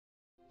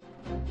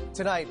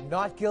Tonight,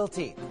 not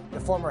guilty. The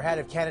former head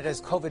of Canada's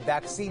COVID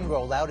vaccine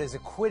rollout is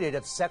acquitted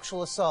of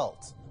sexual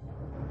assault.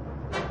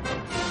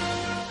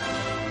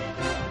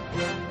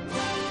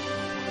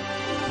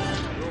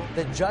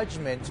 The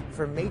judgment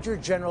for Major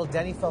General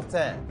Denis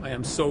Fortin. I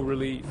am so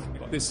relieved.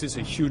 This is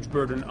a huge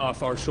burden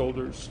off our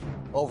shoulders.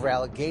 Over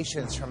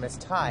allegations from his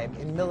time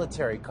in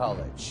military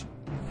college.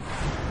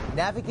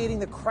 Navigating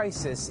the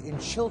crisis in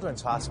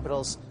children's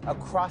hospitals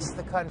across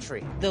the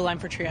country. The line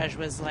for triage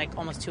was like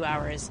almost 2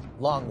 hours.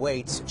 Long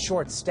waits,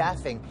 short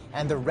staffing,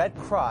 and the Red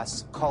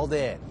Cross called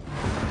in.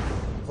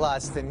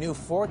 Plus, the new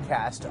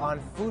forecast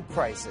on food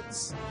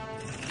prices.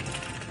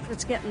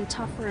 It's getting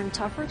tougher and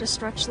tougher to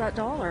stretch that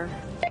dollar.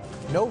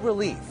 No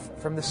relief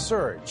from the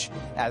surge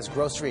as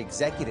grocery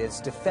executives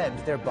defend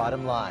their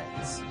bottom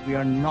lines. We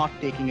are not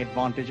taking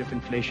advantage of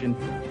inflation.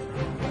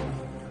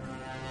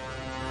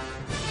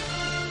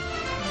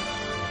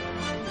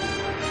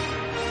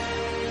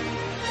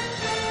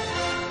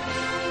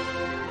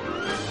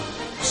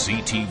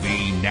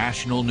 CTV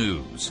National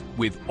News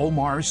with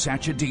Omar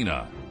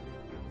Sachedina.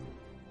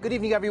 Good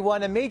evening,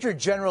 everyone. A major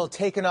general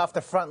taken off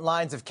the front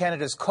lines of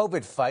Canada's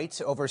COVID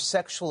fight over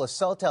sexual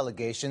assault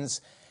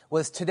allegations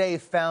was today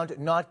found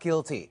not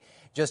guilty.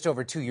 Just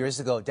over 2 years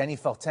ago, Denis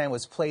Fortin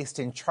was placed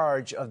in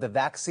charge of the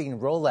vaccine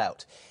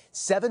rollout.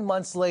 7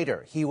 months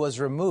later, he was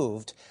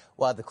removed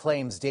while the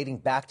claims dating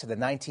back to the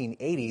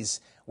 1980s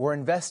were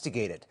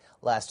investigated.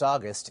 Last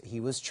August, he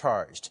was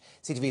charged.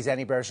 CTV's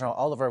Annie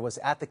Bergeron-Oliver was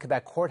at the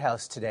Quebec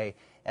courthouse today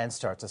and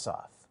starts us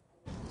off.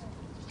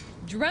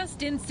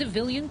 Dressed in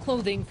civilian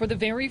clothing for the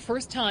very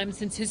first time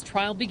since his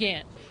trial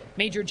began,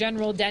 Major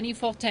General Denis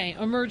Fortin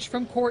emerged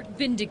from court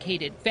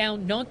vindicated,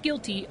 found not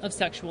guilty of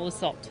sexual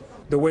assault.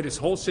 The way this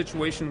whole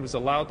situation was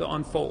allowed to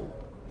unfold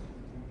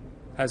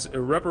has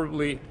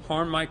irreparably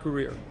harmed my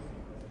career,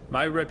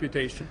 my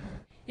reputation.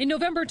 In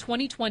November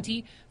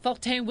 2020,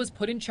 Fortin was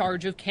put in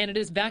charge of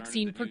Canada's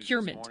vaccine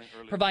procurement,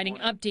 providing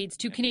updates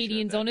to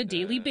Canadians on a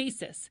daily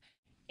basis.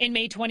 In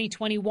May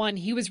 2021,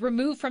 he was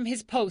removed from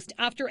his post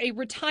after a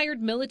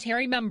retired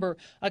military member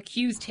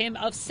accused him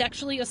of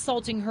sexually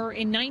assaulting her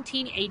in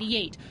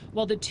 1988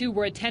 while the two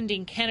were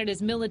attending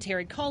Canada's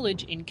military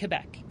college in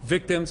Quebec.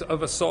 Victims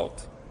of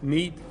assault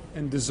need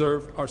and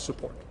deserve our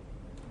support.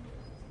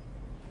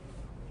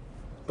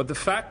 But the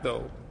fact,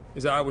 though,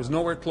 is that I was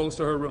nowhere close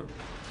to her room,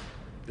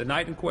 the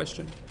night in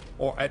question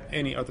or at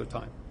any other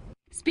time.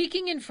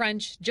 Speaking in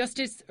French,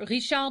 Justice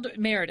Richard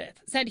Meredith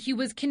said he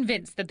was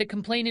convinced that the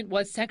complainant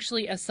was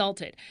sexually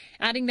assaulted,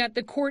 adding that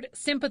the court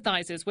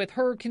sympathizes with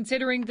her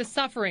considering the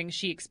suffering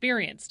she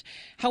experienced.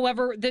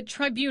 However, the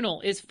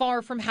tribunal is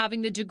far from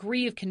having the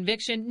degree of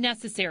conviction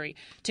necessary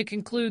to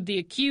conclude the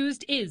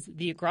accused is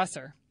the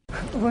aggressor.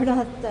 We're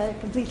not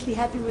completely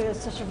happy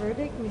with such a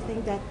verdict. We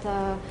think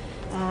that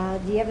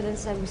the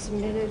evidence that was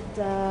submitted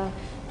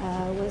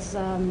was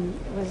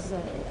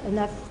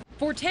enough.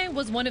 Fortin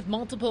was one of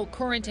multiple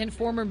current and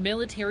former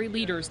military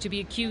leaders to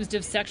be accused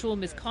of sexual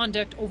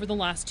misconduct over the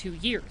last 2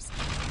 years.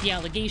 The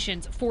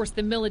allegations forced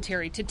the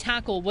military to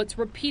tackle what's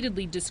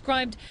repeatedly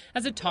described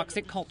as a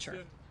toxic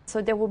culture.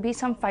 So there will be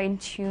some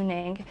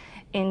fine-tuning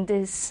in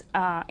this,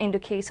 in the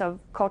case of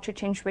culture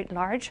change writ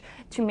large,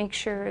 to make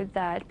sure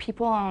that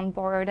people are on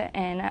board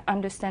and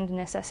understand the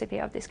necessity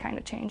of this kind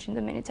of change in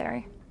the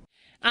military.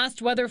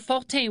 Asked whether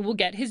Fortin will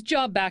get his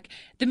job back,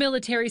 the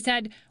military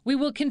said, "We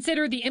will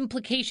consider the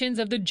implications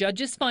of the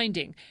judge's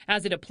finding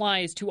as it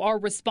applies to our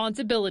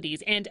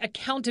responsibilities and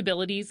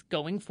accountabilities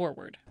going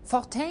forward."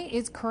 Fortin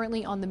is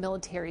currently on the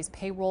military's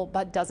payroll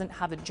but doesn't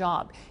have a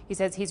job. He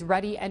says he's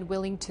ready and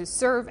willing to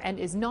serve and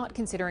is not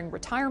considering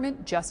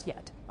retirement just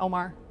yet.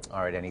 Omar.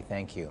 All right, Annie,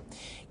 thank you.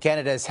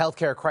 Canada's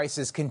healthcare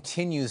crisis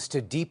continues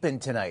to deepen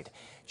tonight.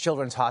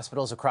 Children's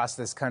hospitals across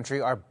this country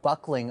are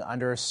buckling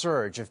under a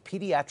surge of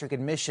pediatric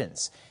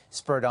admissions,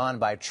 spurred on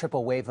by a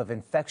triple wave of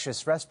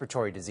infectious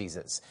respiratory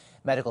diseases.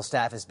 Medical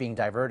staff is being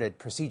diverted,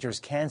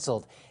 procedures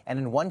canceled, and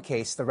in one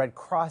case, the Red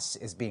Cross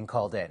is being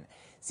called in.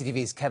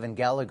 CTV's Kevin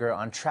Gallagher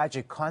on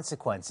tragic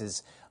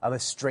consequences of a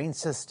strained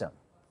system.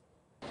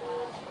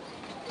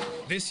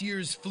 This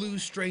year's flu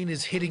strain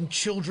is hitting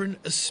children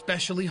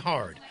especially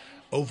hard,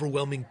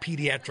 overwhelming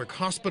pediatric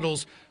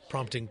hospitals,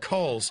 prompting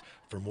calls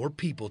for more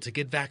people to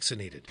get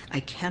vaccinated.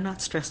 I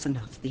cannot stress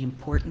enough the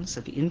importance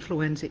of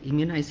influenza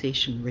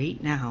immunization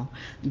right now,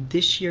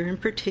 this year in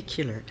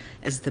particular,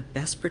 as the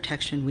best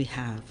protection we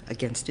have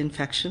against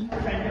infection.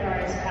 A friend of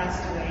ours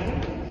passed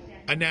away.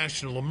 A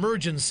national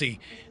emergency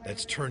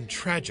that's turned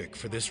tragic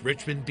for this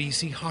Richmond,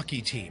 BC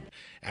hockey team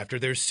after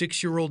their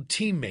 6-year-old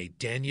teammate,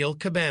 Danielle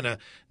Cabana,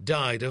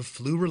 died of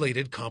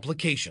flu-related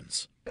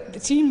complications. The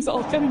team's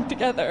all coming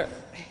together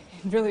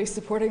and really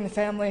supporting the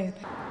family.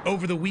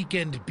 Over the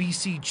weekend,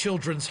 BC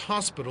Children's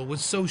Hospital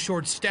was so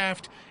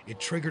short-staffed, it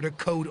triggered a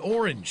code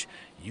orange,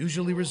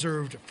 usually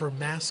reserved for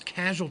mass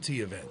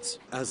casualty events.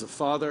 As a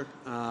father,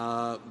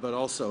 but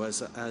also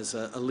as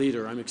a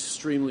leader, I'm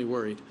extremely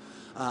worried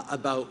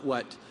about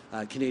what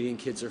Canadian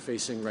kids are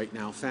facing right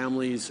now.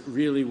 Families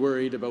really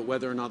worried about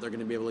whether or not they're going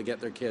to be able to get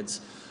their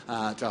kids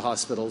to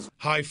hospitals.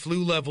 High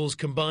flu levels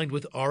combined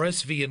with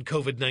RSV and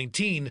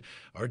COVID-19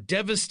 are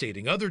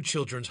devastating other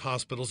children's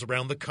hospitals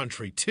around the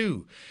country,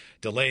 too,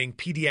 delaying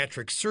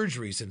pediatric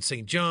surgeries in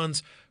St.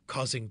 John's,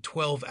 causing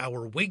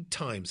 12-hour wait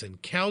times in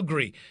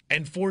Calgary,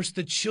 and forced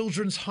the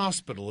Children's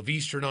Hospital of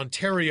Eastern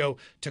Ontario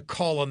to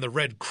call on the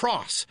Red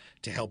Cross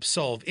to help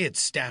solve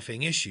its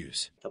staffing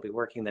issues. They'll be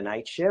working the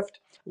night shift,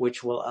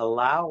 which will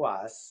allow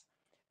us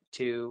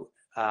to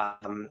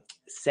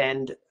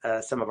send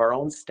some of our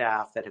own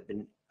staff that have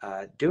been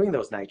doing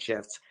those night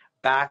shifts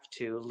back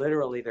to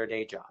literally their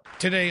day job.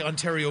 Today,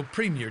 Ontario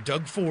Premier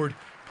Doug Ford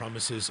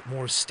promises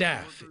more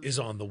staff is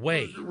on the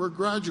way. We're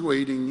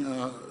graduating,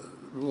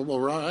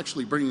 we're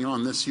actually bringing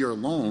on this year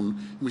alone,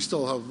 and we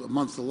still have a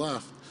month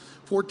left,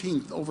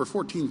 over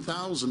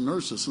 14,000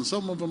 nurses, and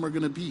some of them are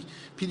going to be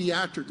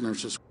pediatric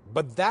nurses.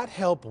 But that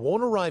help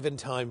won't arrive in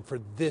time for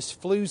this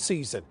flu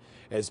season,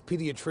 as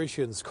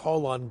pediatricians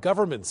call on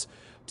governments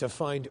to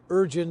find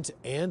urgent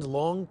and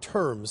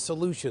long-term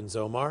solutions,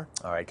 Omar.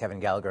 All right, Kevin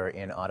Gallagher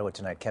in Ottawa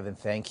tonight. Kevin,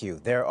 thank you.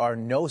 There are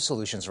no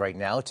solutions right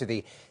now to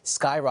the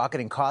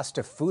skyrocketing cost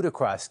of food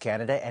across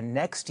Canada, and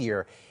next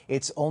year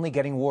it's only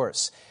getting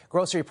worse.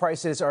 Grocery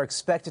prices are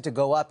expected to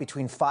go up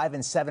between 5%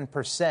 and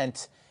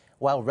 7%,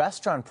 while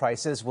restaurant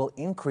prices will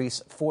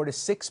increase 4% to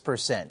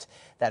 6%.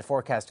 That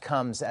forecast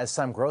comes as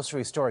some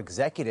grocery store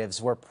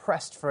executives were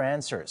pressed for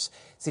answers.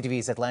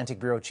 CTV's Atlantic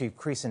Bureau Chief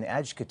Creason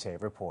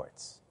Ajkute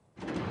reports.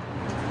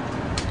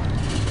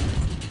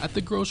 At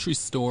the grocery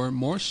store,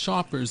 more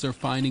shoppers are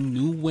finding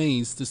new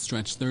ways to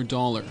stretch their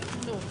dollar.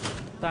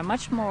 I'm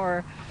much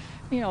more,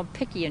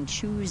 picky and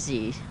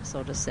choosy,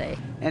 so to say.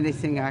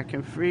 Anything I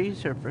can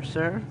freeze or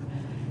preserve,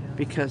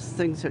 because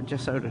things are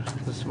just out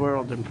of this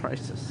world in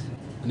prices.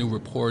 A new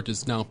report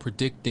is now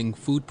predicting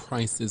food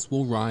prices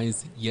will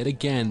rise yet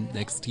again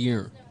next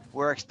year.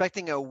 We're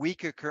expecting a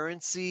weaker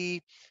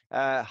currency,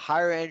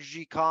 higher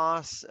energy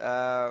costs.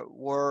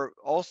 We're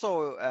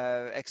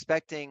also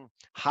expecting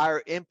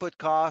higher input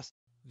costs.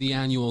 The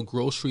annual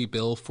grocery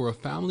bill for a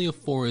family of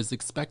four is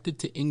expected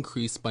to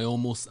increase by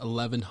almost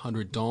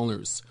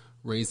 $1,100,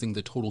 raising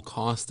the total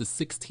cost to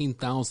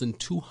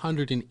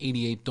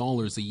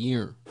 $16,288 a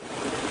year.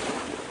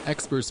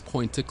 Experts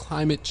point to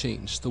climate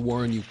change, the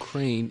war in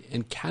Ukraine,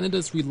 and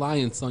Canada's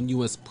reliance on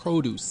U.S.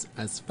 produce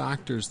as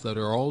factors that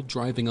are all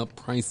driving up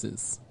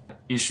prices.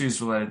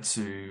 Issues related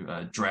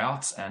to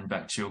drought and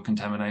bacterial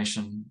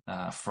contamination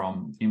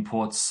from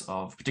imports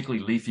of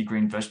particularly leafy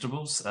green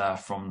vegetables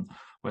from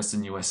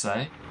Western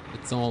USA.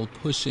 It's all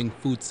pushing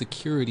food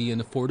security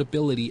and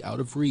affordability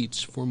out of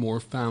reach for more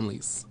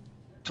families.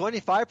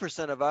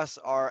 25% of us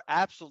are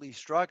absolutely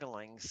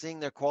struggling, seeing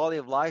their quality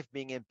of life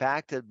being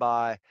impacted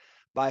by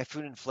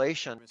food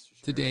inflation.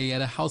 Today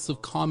at a House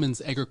of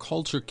Commons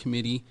Agriculture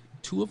Committee,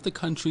 two of the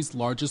country's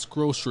largest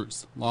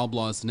grocers,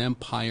 Loblaws and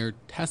Empire,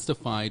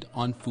 testified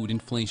on food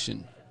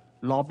inflation.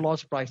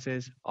 Loblaws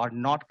prices are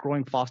not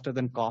growing faster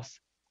than costs,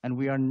 and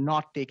we are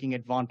not taking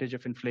advantage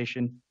of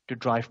inflation to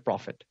drive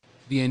profit.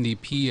 The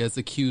NDP has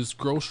accused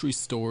grocery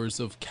stores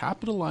of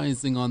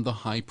capitalizing on the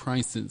high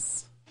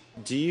prices.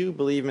 Do you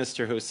believe,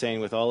 Mr. Hussein,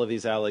 with all of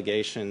these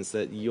allegations,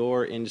 that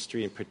your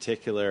industry in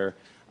particular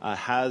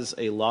has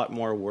a lot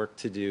more work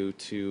to do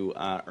to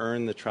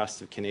earn the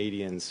trust of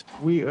Canadians?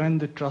 We earn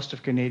the trust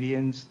of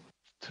Canadians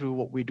through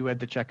what we do at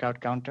the checkout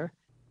counter.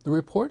 The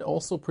report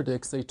also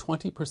predicts a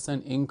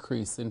 20%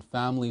 increase in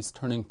families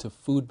turning to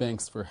food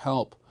banks for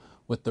help,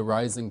 with the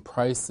rising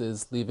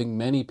prices leaving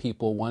many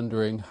people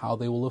wondering how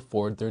they will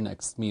afford their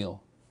next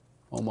meal.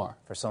 Omar.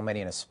 For so many,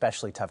 an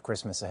especially tough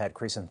Christmas ahead.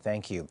 Creason,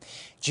 thank you.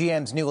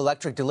 GM's new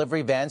electric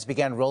delivery vans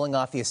began rolling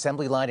off the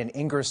assembly line in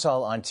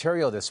Ingersoll,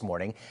 Ontario this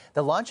morning.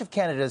 The launch of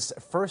Canada's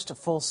first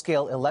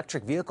full-scale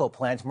electric vehicle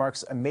plant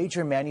marks a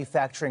major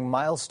manufacturing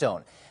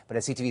milestone. But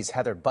as CTV's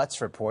Heather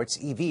Butts reports,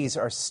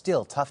 EVs are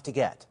still tough to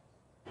get.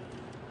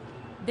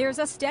 There's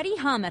a steady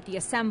hum at the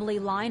assembly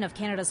line of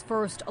Canada's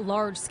first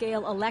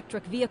large-scale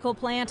electric vehicle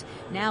plant,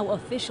 now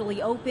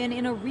officially open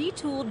in a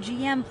retooled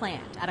GM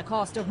plant at a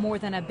cost of more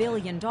than $1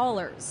 billion.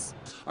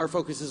 Our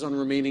focus is on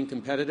remaining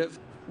competitive.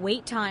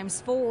 Wait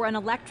times for an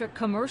electric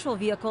commercial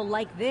vehicle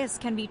like this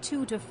can be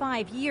 2 to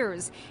 5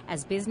 years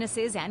as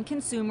businesses and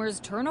consumers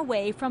turn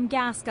away from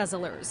gas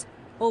guzzlers.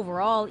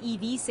 Overall,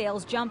 EV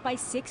sales jumped by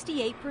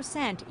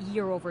 68%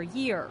 year over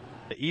year.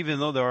 Even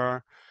though there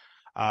are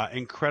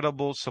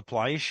incredible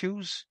supply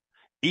issues,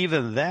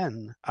 even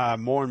then,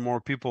 more and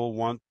more people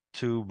want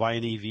to buy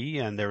an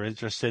EV and they're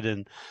interested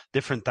in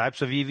different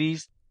types of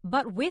EVs.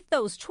 But with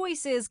those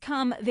choices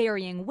come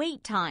varying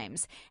wait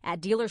times. At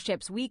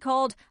dealerships we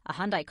called, a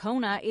Hyundai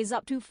Kona is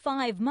up to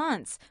 5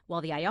 months, while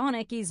the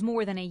Ioniq is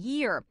more than a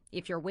year.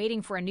 If you're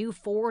waiting for a new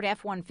Ford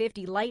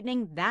F-150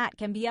 Lightning, that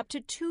can be up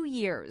to 2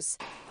 years.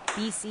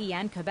 BC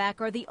and Quebec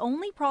are the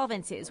only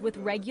provinces with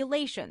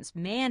regulations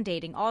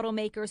mandating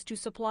automakers to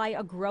supply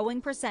a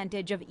growing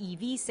percentage of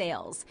EV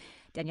sales.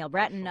 Danielle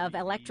Breton of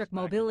Electric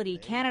Mobility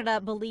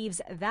Canada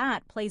believes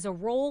that plays a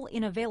role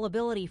in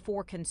availability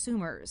for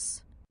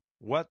consumers.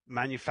 what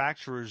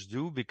manufacturers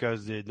do,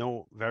 because they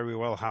know very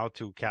well how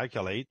to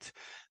calculate.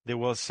 They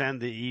will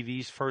send the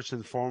EVs first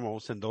and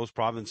foremost in those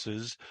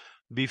provinces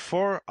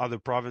before other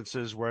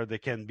provinces where there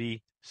can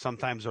be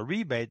sometimes a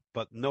rebate,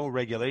 but no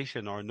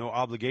regulation or no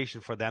obligation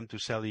for them to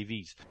sell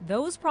EVs.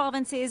 Those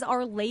provinces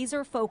are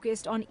laser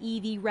focused on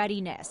EV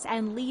readiness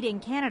and leading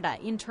Canada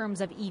in terms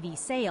of EV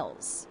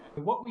sales.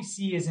 What we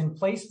see is in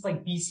places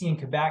like BC and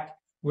Quebec,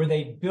 where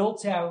they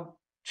built out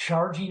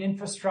charging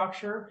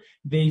infrastructure,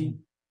 they've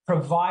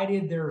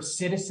provided their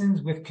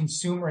citizens with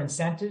consumer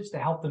incentives to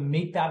help them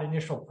make that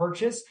initial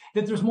purchase,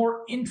 that there's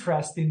more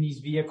interest in these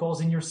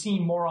vehicles and you're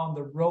seeing more on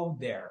the road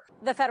there.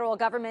 The federal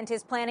government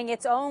is planning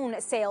its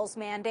own sales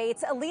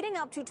mandates leading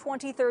up to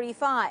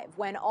 2035,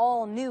 when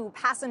all new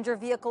passenger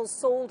vehicles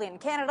sold in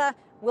Canada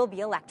will be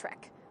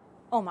electric.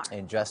 Omar.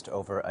 In just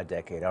over a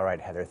decade. All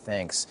right, Heather,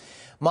 thanks.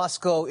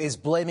 Moscow is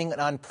blaming an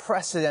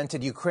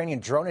unprecedented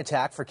Ukrainian drone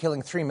attack for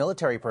killing 3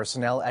 military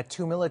personnel at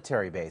 2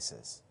 military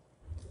bases.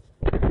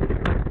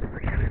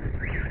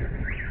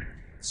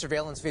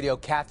 Surveillance video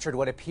captured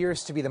what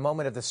appears to be the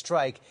moment of the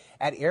strike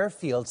at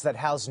airfields that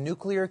house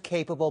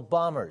nuclear-capable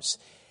bombers.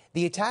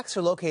 The attacks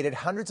are located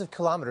hundreds of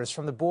kilometers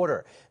from the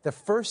border, the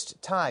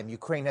first time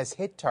Ukraine has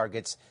hit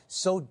targets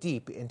so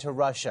deep into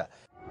Russia.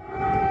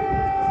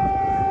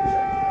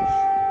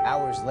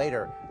 Hours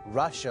later,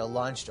 Russia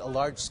launched a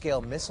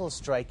large-scale missile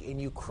strike in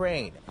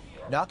Ukraine,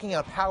 knocking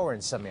out power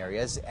in some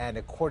areas and,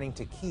 according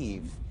to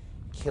Kyiv,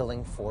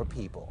 killing 4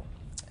 people.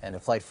 And a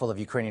flight full of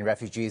Ukrainian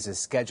refugees is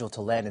scheduled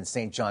to land in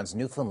St. John's,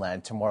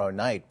 Newfoundland tomorrow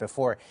night.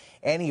 Before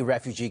any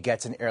refugee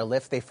gets an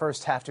airlift, they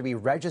first have to be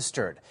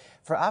registered.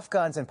 For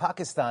Afghans in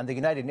Pakistan, the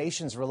United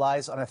Nations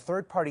relies on a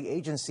third-party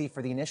agency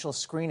for the initial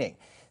screening.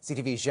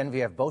 CTV's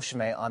Geneviève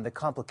Beauchemin on the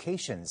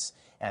complications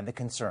and the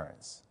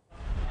concerns.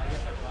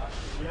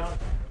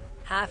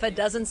 Half a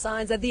dozen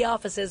signs at the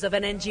offices of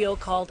an NGO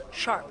called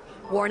SHARP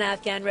warn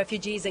Afghan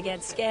refugees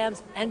against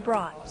scams and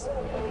bribes,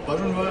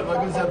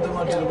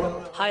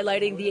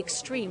 highlighting the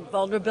extreme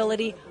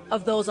vulnerability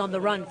of those on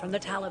the run from the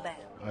Taliban.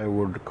 I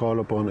would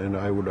call upon and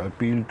I would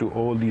appeal to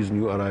all these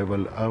new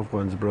arrival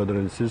Afghans, brother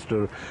and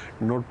sister,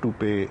 not to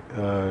pay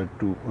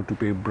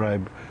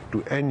bribe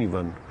to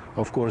anyone.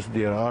 Of course,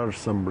 there are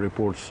some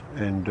reports,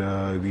 and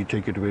we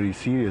take it very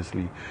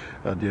seriously.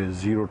 There is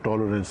zero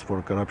tolerance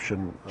for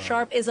corruption.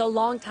 SHARP is a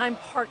longtime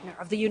partner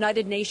of the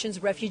United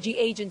Nations Refugee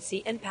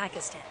Agency in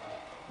Pakistan,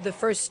 the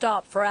first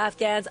stop for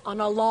Afghans on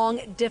a long,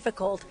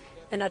 difficult,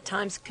 and at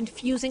times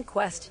confusing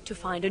quest to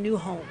find a new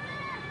home.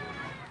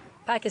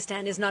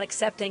 Pakistan is not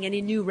accepting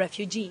any new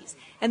refugees,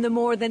 and the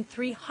more than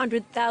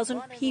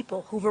 300,000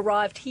 people who've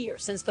arrived here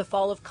since the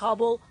fall of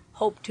Kabul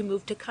hope to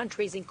move to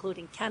countries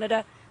including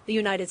Canada, the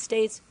United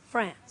States,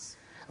 France.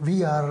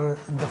 We are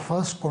the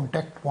first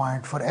contact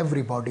point for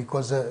everybody,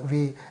 because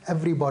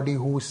everybody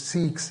who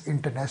seeks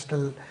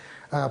international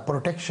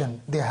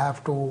protection, they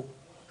have to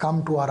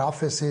come to our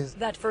offices.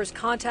 That first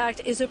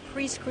contact is a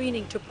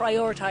pre-screening to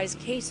prioritize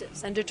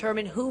cases and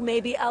determine who may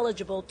be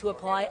eligible to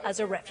apply as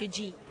a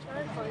refugee.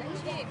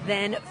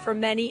 Then, for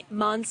many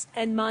months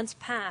and months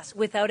pass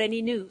without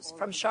any news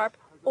from SHARP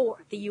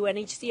or the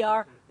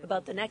UNHCR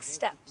about the next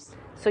steps.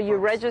 So you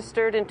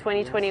registered in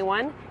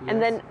 2021, yes.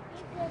 And then...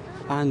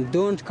 And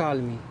don't call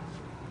me.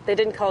 They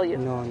didn't call you?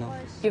 No, no.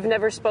 You've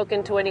never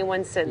spoken to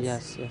anyone since?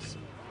 Yes, yes.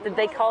 Did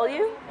they call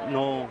you?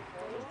 No.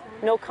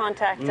 No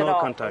contact at all? No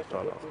contact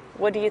at all.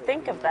 What do you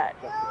think of that?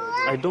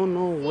 I don't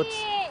know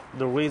what's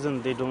the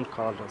reason they don't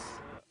call us.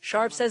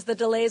 SHARP says the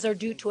delays are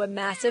due to a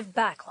massive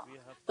backlog,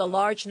 the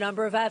large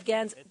number of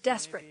Afghans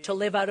desperate to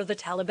live out of the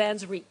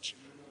Taliban's reach.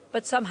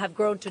 But some have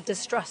grown to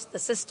distrust the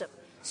system.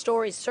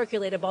 Stories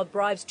circulate about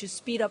bribes to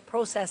speed up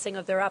processing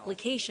of their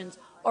applications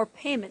or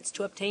payments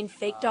to obtain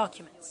fake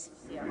documents.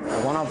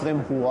 One of them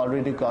who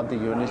already got the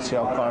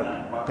UNHCR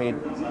card paid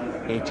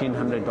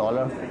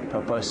 $1,800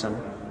 per person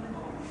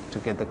to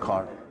get the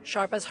card.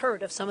 SHARP has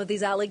heard of some of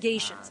these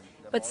allegations,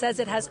 but says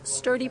it has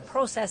sturdy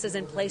processes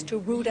in place to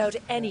root out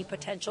any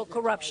potential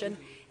corruption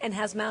and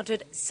has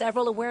mounted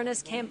several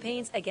awareness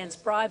campaigns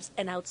against bribes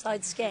and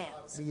outside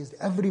scams.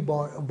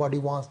 Everybody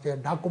wants their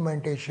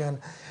documentation,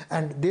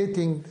 and they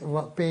think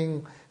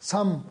paying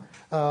some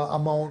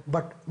amount,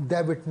 but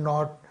that would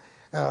not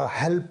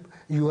help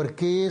your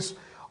case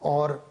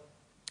or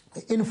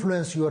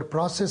influence your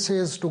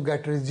processes to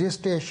get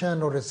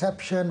registration or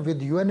reception with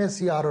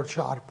UNHCR or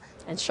SHARP.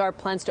 And SHARP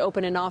plans to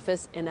open an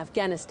office in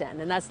Afghanistan,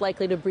 and that's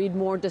likely to breed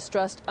more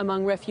distrust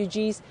among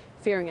refugees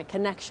fearing a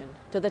connection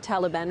to the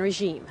Taliban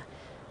regime.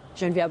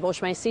 Geneviève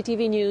Beauchemin,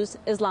 CTV News,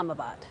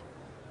 Islamabad.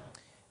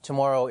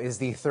 Tomorrow is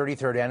the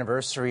 33rd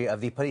anniversary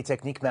of the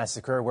Polytechnique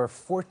massacre, where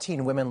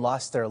 14 women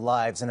lost their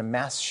lives in a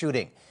mass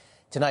shooting.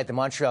 Tonight, the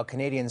Montreal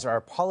Canadiens are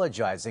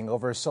apologizing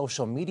over a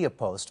social media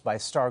post by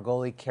star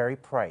goalie Carey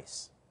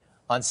Price.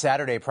 On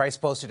Saturday, Price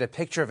posted a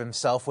picture of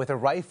himself with a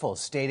rifle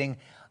stating,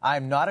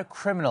 "I'm not a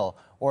criminal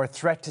or a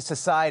threat to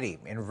society,"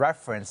 in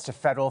reference to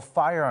federal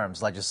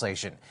firearms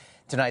legislation.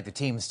 Tonight, the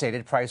team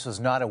stated Price was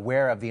not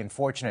aware of the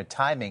unfortunate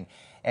timing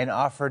and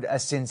offered a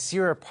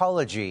sincere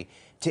apology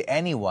to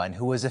anyone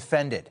who was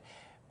offended.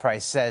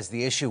 Price says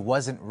the issue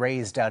wasn't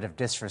raised out of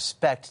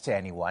disrespect to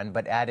anyone,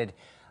 but added,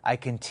 "I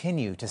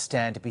continue to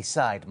stand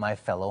beside my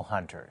fellow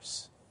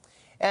hunters."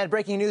 And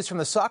breaking news from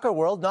the soccer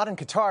world, not in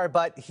Qatar,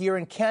 but here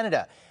in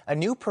Canada. A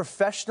new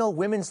professional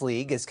women's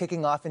league is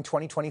kicking off in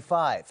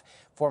 2025.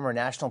 Former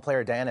national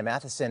player Diana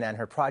Matheson and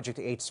her Project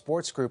 8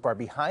 sports group are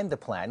behind the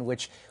plan,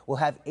 which will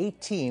have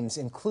 8 teams,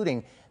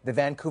 including the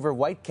Vancouver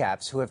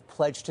Whitecaps, who have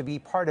pledged to be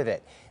part of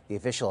it. The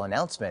official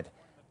announcement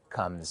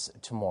comes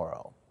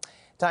tomorrow.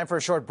 Time for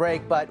a short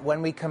break, but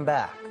when we come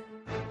back,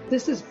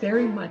 this is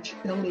very much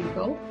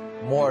illegal.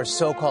 More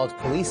so-called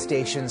police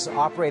stations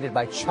operated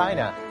by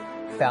China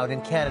found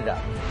in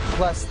Canada.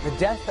 Plus, the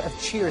death of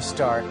Cheers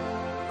star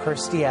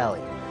Kirstie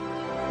Alley.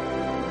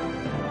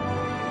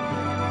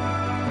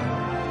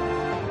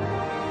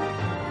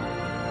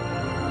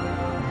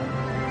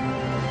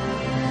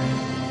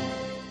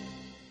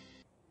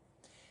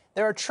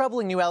 There are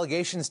troubling new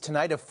allegations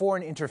tonight of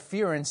foreign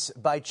interference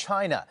by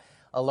China.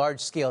 A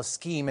large-scale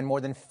scheme in more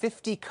than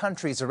 50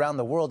 countries around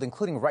the world,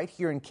 including right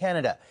here in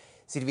Canada.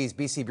 CTV's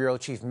BC Bureau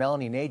Chief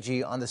Melanie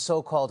Nagy on the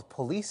so-called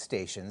police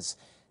stations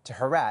to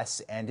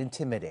harass and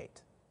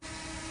intimidate.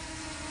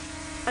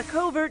 A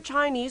covert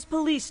Chinese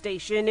police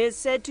station is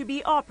said to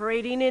be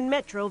operating in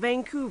Metro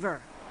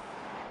Vancouver.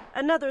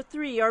 Another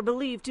 3 are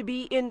believed to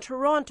be in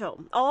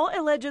Toronto, all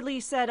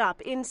allegedly set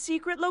up in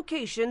secret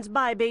locations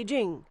by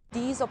Beijing.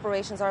 These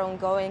operations are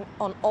ongoing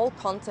on all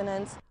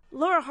continents.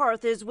 Laura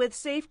Harth is with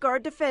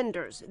Safeguard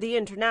Defenders. The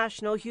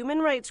international human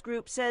rights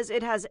group says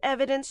it has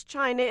evidence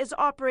China is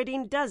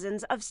operating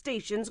dozens of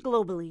stations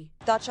globally.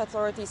 Dutch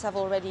authorities have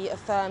already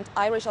affirmed.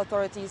 Irish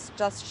authorities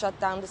just shut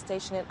down the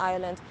station in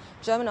Ireland.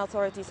 German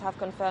authorities have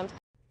confirmed.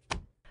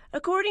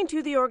 According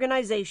to the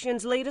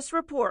organization's latest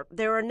report,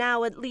 there are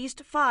now at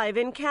least 5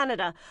 in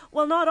Canada.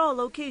 While not all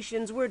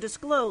locations were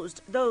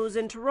disclosed, those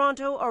in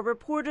Toronto are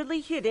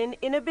reportedly hidden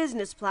in a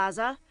business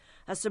plaza,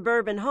 a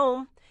suburban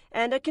home,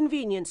 and a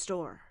convenience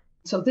store.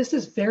 So this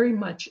is very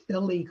much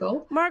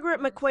illegal. Margaret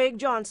McQuaig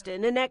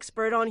Johnston, an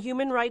expert on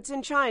human rights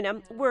in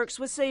China, works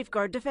with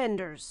Safeguard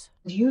Defenders.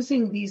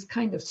 Using these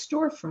kind of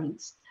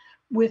storefronts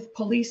with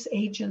police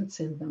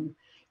agents in them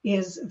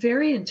is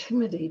very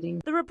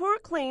intimidating. The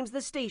report claims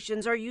the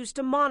stations are used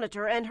to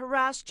monitor and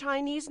harass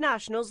Chinese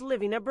nationals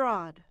living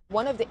abroad.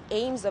 One of the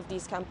aims of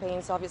these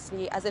campaigns,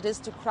 obviously, as it is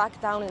to crack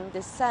down in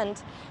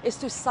dissent, is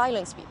to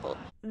silence people.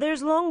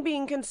 There's long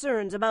been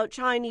concerns about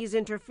Chinese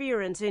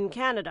interference in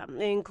Canada,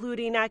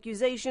 including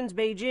accusations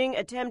Beijing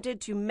attempted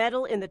to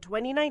meddle in the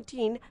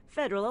 2019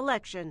 federal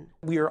election.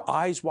 We are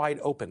eyes wide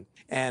open,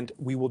 and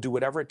we will do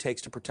whatever it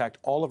takes to protect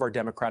all of our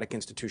democratic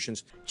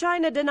institutions.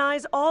 China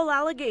denies all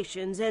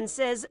allegations and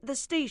says the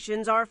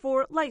stations are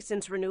for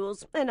license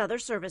renewals and other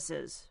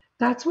services.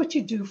 That's what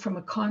you do from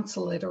a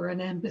consulate or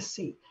an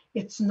embassy.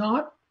 It's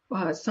not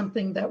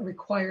something that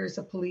requires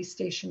a police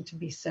station to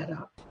be set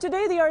up.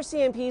 Today, the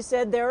RCMP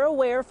said they're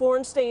aware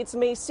foreign states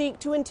may seek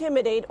to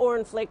intimidate or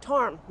inflict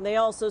harm. They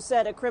also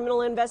said a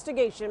criminal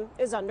investigation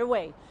is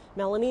underway.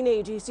 Melanie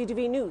Nagy,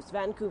 CTV News,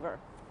 Vancouver.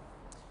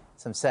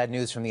 Some sad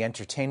news from the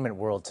entertainment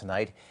world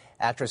tonight.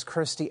 Actress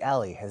Kirstie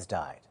Alley has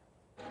died.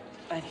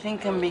 I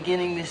think I'm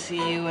beginning to see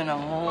you in a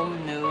whole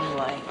new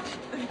light.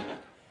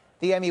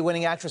 The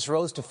Emmy-winning actress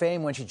rose to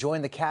fame when she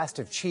joined the cast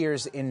of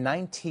Cheers in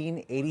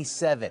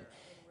 1987.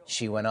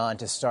 She went on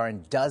to star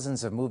in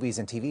dozens of movies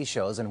and TV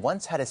shows and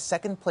once had a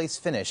second-place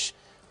finish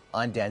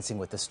on Dancing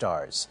with the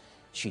Stars.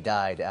 She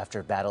died after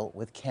a battle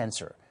with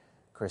cancer.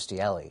 Kirstie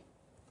Alley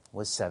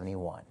was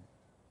 71.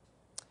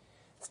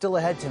 Still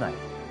ahead tonight.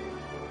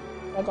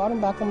 I got him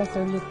back on my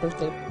 30th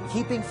birthday.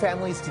 Keeping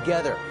families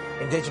together.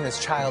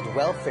 Indigenous child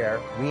welfare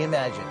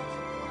reimagined.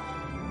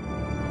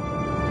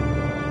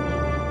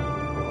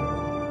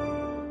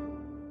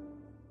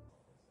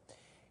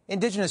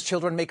 Indigenous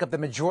children make up the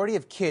majority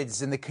of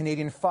kids in the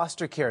Canadian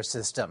foster care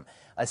system,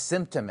 a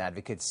symptom,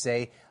 advocates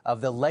say, of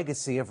the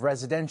legacy of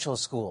residential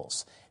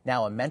schools.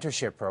 Now a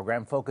mentorship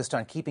program focused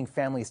on keeping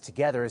families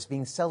together is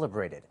being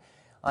celebrated.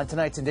 On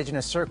tonight's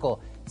Indigenous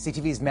Circle,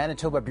 CTV's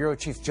Manitoba Bureau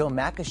Chief Jill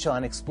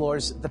Makashon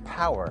explores the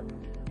power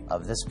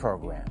of this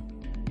program.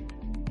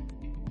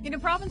 In a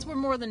province where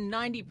more than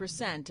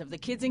 90% of the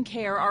kids in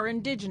care are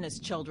Indigenous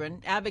children,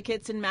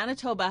 advocates in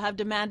Manitoba have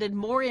demanded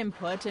more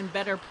input and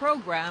better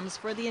programs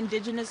for the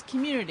Indigenous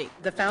community.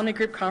 The Family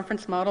Group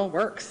Conference model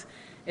works.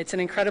 It's an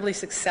incredibly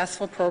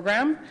successful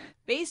program.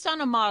 Based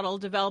on a model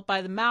developed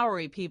by the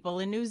Maori people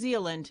in New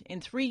Zealand, in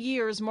 3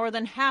 years, more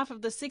than half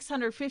of the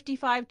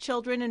 655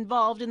 children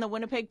involved in the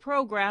Winnipeg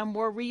program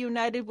were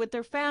reunited with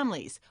their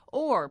families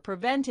or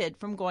prevented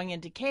from going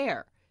into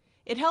care.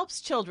 It helps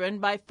children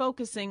by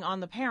focusing on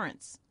the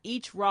parents.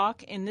 Each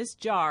rock in this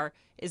jar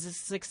is a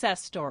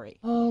success story.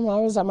 I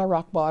was at my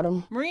rock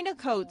bottom. Marina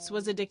Coates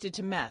was addicted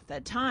to meth.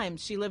 At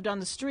times, she lived on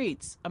the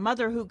streets, a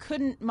mother who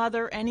couldn't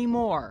mother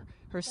anymore.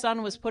 Her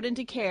son was put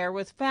into care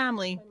with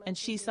family, and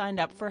she signed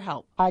up for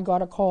help. I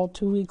got a call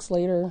 2 weeks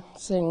later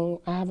saying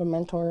I have a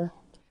mentor.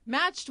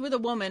 Matched with a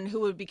woman who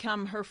would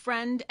become her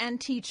friend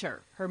and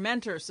teacher. Her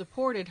mentor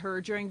supported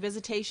her during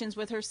visitations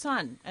with her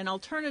son. An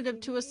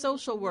alternative to a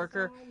social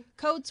worker,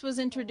 Coates was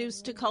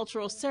introduced to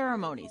cultural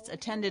ceremonies,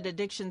 attended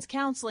addictions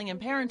counseling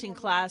and parenting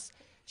class.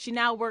 She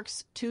now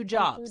works 2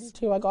 jobs.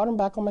 I got him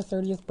back on my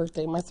 30th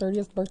birthday. My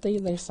 30th birthday,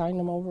 they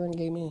signed him over and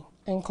gave me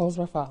and closed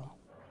my file.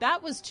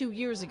 That was 2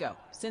 years ago.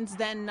 Since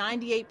then,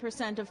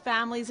 98% of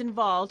families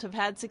involved have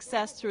had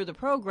success through the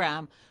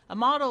program, a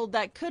model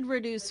that could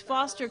reduce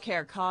foster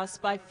care costs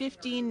by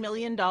 $15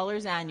 million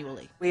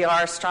annually. We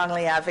are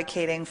strongly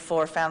advocating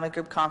for Family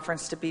Group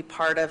Conference to be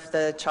part of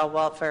the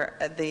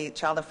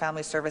Child and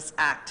Family Service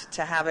Act,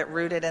 to have it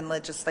rooted in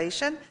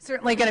legislation.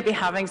 Certainly going to be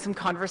having some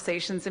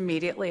conversations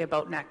immediately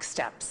about next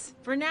steps.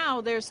 For now,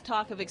 there's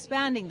talk of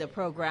expanding the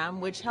program,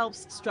 which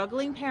helps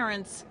struggling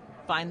parents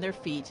find their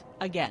feet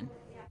again.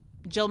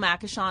 Jill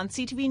Makashon,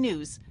 CTV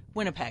News,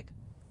 Winnipeg.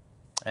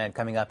 And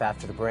coming up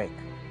after the break.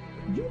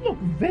 You look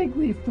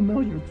vaguely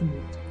familiar to me.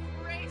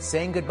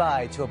 Saying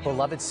goodbye to a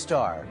beloved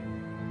star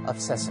of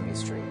Sesame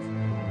Street.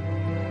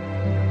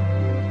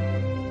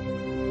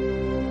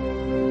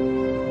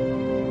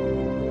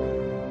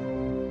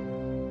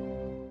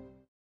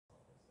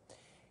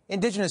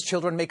 Indigenous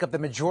children make up the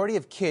majority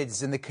of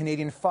kids in the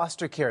Canadian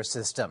foster care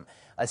system,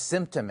 a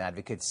symptom,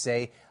 advocates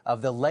say,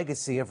 of the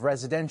legacy of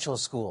residential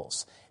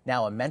schools.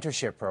 Now a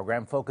mentorship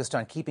program focused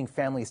on keeping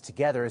families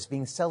together is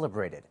being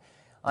celebrated.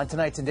 On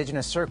tonight's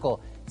Indigenous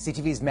Circle,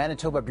 CTV's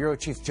Manitoba Bureau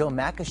Chief Jill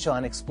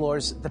Makashon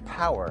explores the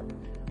power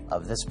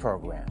of this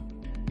program.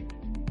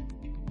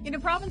 In a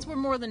province where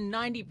more than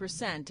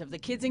 90% of the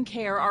kids in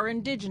care are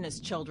Indigenous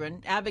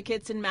children,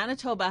 advocates in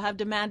Manitoba have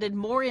demanded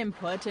more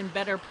input and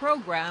better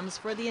programs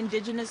for the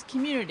Indigenous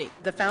community.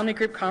 The Family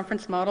Group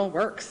Conference model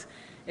works.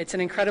 It's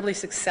an incredibly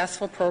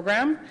successful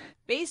program.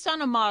 Based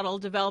on a model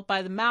developed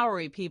by the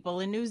Maori people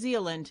in New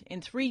Zealand, in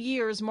 3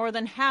 years, more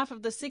than half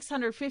of the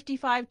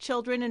 655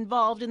 children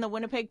involved in the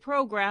Winnipeg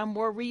program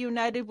were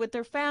reunited with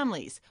their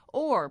families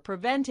or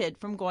prevented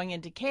from going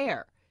into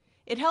care.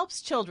 It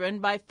helps children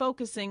by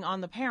focusing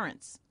on the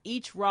parents.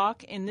 Each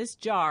rock in this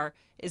jar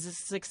is a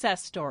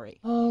success story.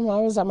 I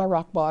was at my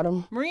rock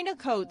bottom. Marina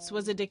Coates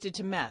was addicted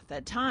to meth.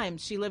 At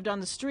times, she lived on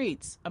the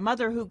streets, a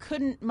mother who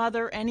couldn't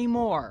mother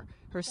anymore.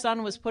 Her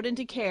son was put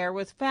into care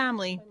with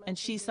family, and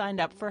she signed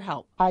up for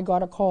help. I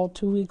got a call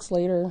 2 weeks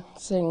later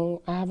saying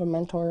I have a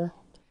mentor.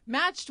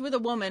 Matched with a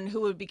woman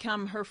who would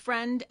become her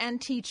friend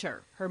and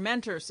teacher. Her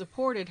mentor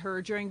supported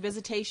her during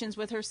visitations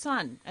with her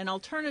son. An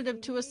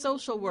alternative to a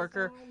social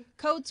worker,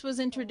 Coates was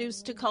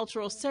introduced to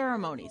cultural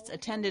ceremonies,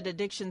 attended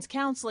addictions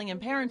counseling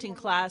and parenting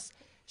class.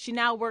 She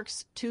now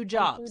works 2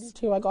 jobs.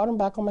 I got him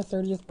back on my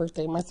 30th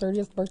birthday. My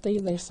 30th birthday,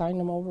 they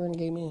signed him over and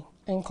gave me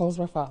and closed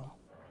my file.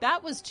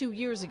 That was 2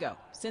 years ago.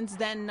 Since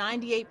then,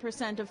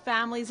 98% of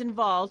families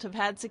involved have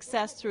had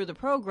success through the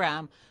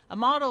program, a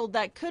model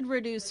that could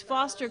reduce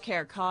foster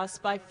care costs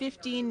by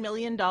 $15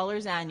 million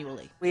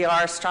annually. We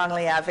are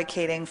strongly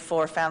advocating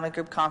for Family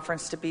Group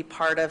Conference to be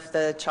part of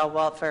the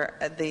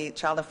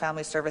Child and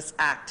Family Service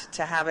Act,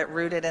 to have it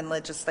rooted in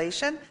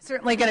legislation.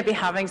 Certainly going to be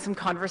having some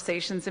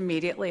conversations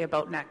immediately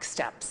about next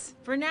steps.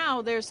 For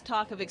now, there's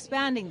talk of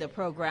expanding the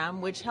program,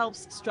 which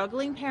helps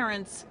struggling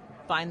parents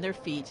find their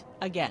feet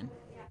again.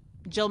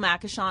 Jill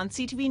Makashon,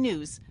 CTV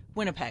News,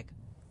 Winnipeg.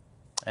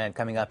 And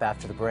coming up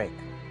after the break.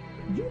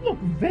 You look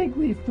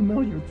vaguely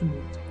familiar to me.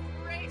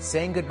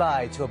 Saying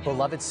goodbye to a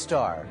beloved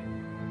star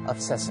of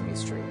Sesame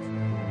Street.